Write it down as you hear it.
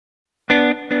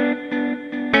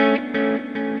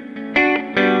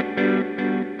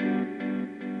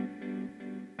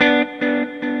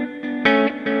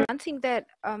thing that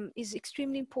is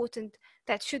extremely important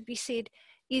that should be said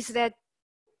is that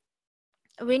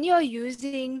when you're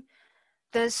using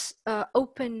this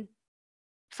open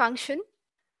function,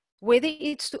 whether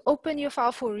it's to open your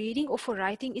file for reading or for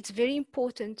writing, it's very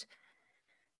important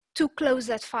to close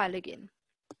that file again.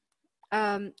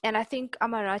 And I think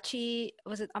Amarachi,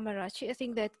 was it Amarachi? I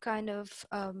think that kind of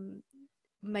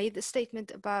made the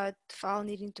statement about file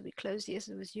needing to be closed. Yes,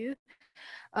 it was you.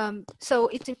 So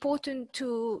it's important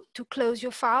to close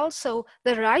your file. So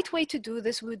the right way to do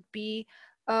this would be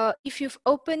if you've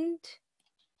opened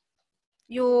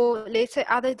your, let's say,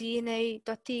 other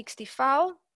DNA.txt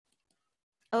file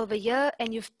over here,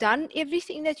 and you've done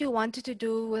everything that you wanted to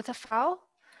do with a file,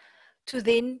 to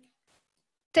then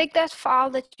take that file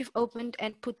that you've opened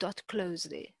and put .close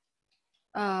there.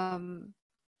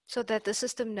 So that the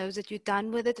system knows that you're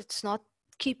done with it. It's not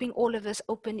keeping all of this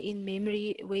open in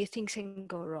memory where things can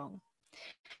go wrong.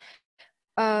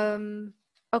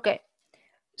 Okay,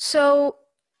 so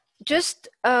just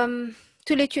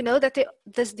to let you know that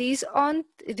these are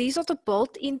the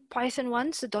built-in Python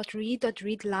ones, the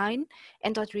 .read line,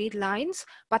 and .read lines,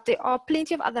 but there are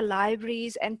plenty of other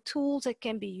libraries and tools that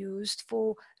can be used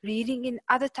for reading in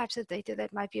other types of data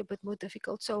that might be a bit more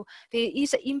difficult. So there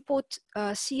is an import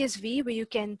CSV where you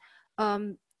can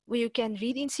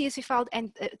read in CSV file,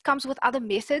 and it comes with other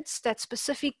methods that's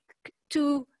specific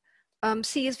to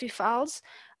CSV files.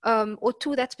 Or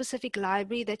to that specific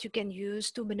library that you can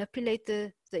use to manipulate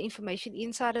the information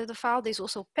inside of the file. There's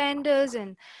also pandas,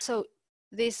 and so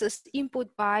there's this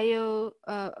import bio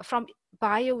from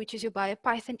bio, which is your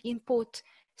BioPython import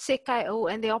sec.io,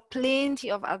 and there are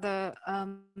plenty of other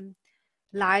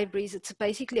libraries. It's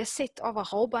basically a set of a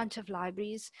whole bunch of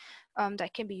libraries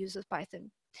that can be used with Python.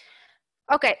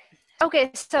 Okay,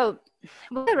 so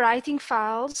with the writing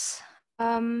files,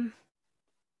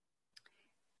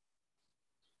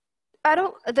 I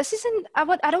don't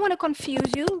want to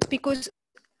confuse you, because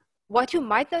what you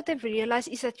might not have realized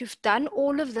is that you've done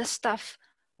all of this stuff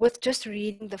with just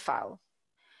reading the file.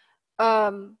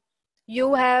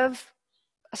 You have,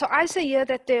 so I say here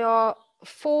that there are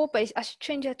I should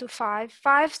change that to five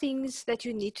things that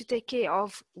you need to take care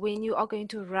of when you are going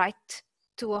to write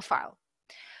to a file.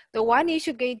 The one is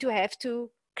you're going to have to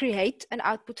create an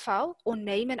output file or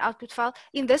name an output file.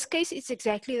 In this case, it's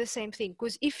exactly the same thing,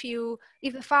 because if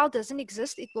the file doesn't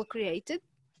exist, it will create it.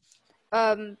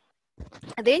 And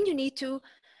then you need to,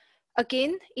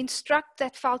 again, instruct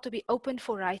that file to be open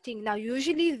for writing. Now,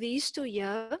 usually these two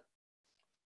here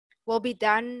will be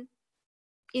done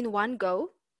in one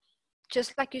go,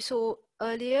 just like you saw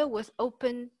earlier with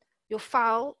open your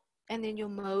file and then your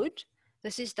mode.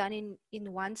 This is done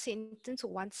in one sentence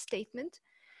or one statement.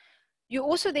 You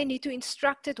also then need to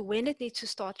instruct it when it needs to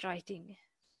start writing.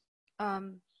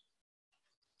 And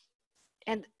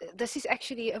this is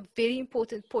actually a very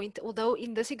important point, although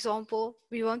in this example,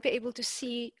 we won't be able to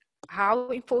see how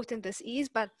important this is,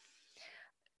 but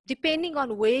depending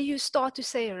on where you start to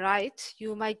say write,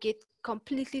 you might get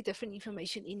completely different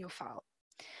information in your file.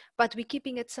 But we're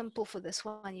keeping it simple for this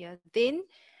one here. Then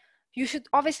you should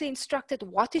obviously instruct it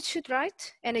what it should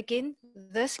write. And again,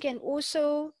 this can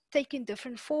also take in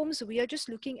different forms. We are just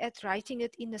looking at writing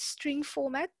it in a string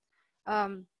format.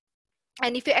 And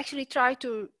if you actually try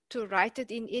to write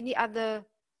it in any other,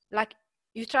 like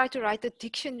you try to write a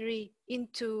dictionary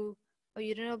into, or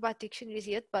you don't know about dictionaries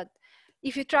yet, but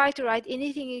if you try to write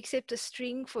anything except a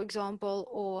string, for example,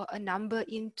 or a number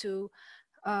into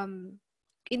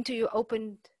your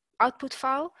open output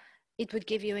file, it would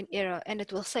give you an error, and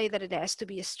it will say that it has to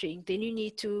be a string. Then you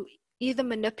need to either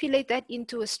manipulate that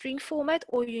into a string format,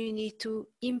 or you need to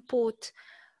import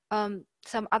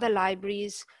some other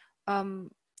libraries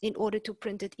in order to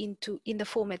print it in the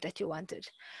format that you wanted.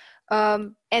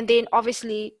 And then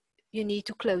obviously you need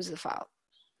to close the file.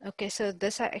 Okay, so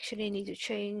this I actually need to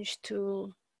change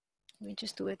to, let me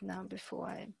just do it now before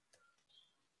I,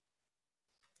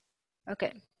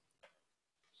 okay.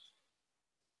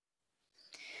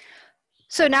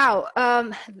 So now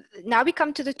we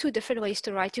come to the two different ways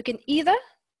to write. You can either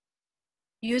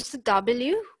use the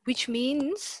W, which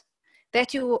means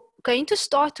that you're going to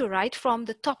start to write from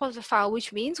the top of the file,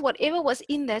 which means whatever was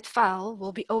in that file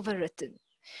will be overwritten.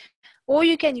 Or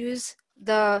you can use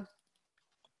the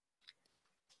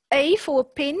A for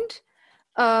append,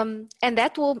 and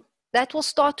that will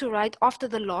start to write after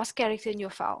the last character in your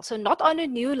file. So not on a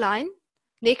new line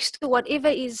next to whatever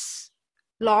is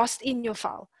last in your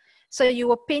file. So you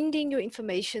are appending your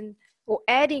information or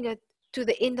adding it to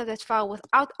the end of that file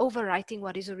without overwriting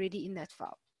what is already in that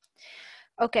file.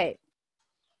 Okay,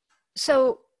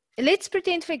 so let's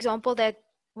pretend, for example, that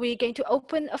we're going to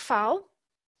open a file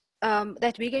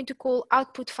that we're going to call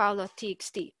output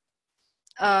file.txt.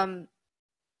 Now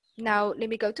let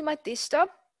me go to my desktop.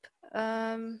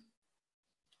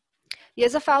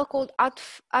 Here's a file called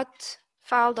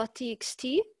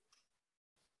outfile.txt.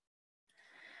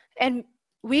 And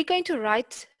we're going to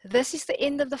write, this is the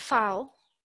end of the file,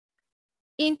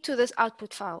 into this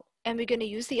output file. And we're going to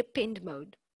use the append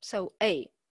mode. So A.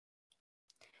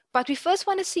 But we first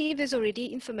want to see if there's already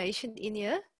information in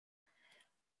here.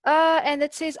 And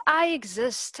it says, I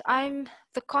exist. I'm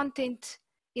the content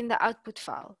in the output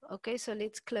file. Okay, so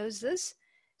let's close this.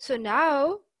 So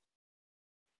now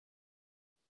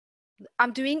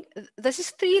I'm doing, this is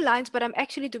 3 lines, but I'm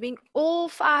actually doing all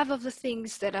 5 of the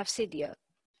things that I've said here.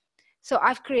 So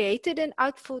I've created an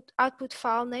output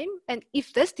file name. And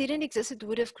if this didn't exist, it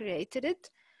would have created it.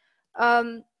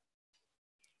 I'm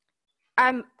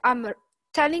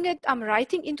telling it, I'm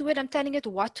writing into it, I'm telling it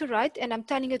what to write, and I'm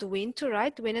telling it when to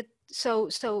write. When it, so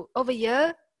over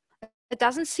here, it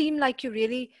doesn't seem like you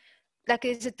really, like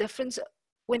there's a difference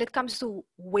when it comes to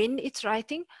when it's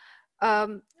writing.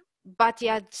 But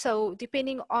yeah, so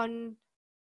depending on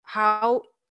how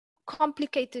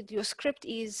complicated your script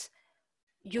is,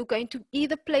 you're going to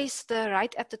either place the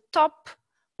right at the top,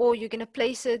 or you're going to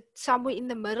place it somewhere in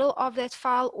the middle of that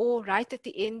file, or right at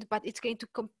the end, but it's going to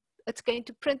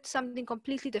print something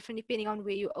completely different depending on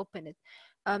where you open it,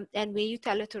 and where you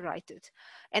tell it to write it.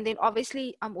 And then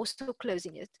obviously I'm also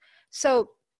closing it. So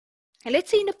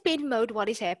let's see in append mode what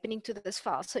is happening to this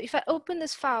file. So if I open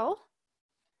this file,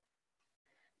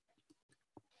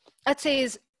 it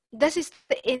says this is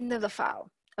the end of the file.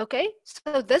 Okay,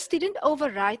 so this didn't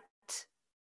overwrite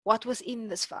what was in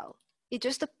this file. It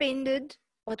just appended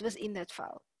what was in that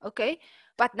file. Okay,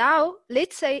 but now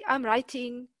let's say I'm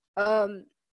writing, I'm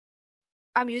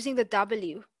using the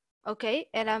W. Okay,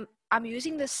 and I'm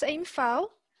using the same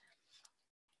file,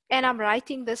 and I'm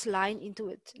writing this line into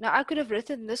it. Now I could have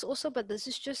written this also, but this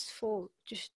is just for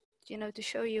you know, to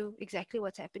show you exactly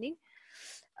what's happening.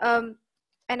 And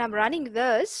I'm running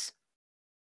this.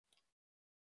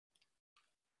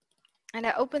 And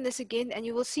I open this again, and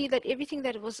you will see that everything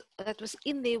that was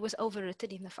in there was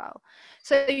overwritten in the file.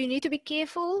 So you need to be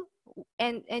careful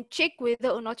and check whether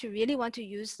or not you really want to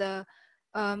use the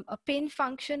append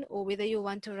function, or whether you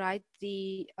want to write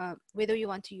the whether you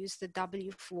want to use the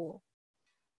W for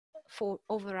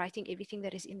overwriting everything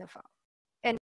that is in the file.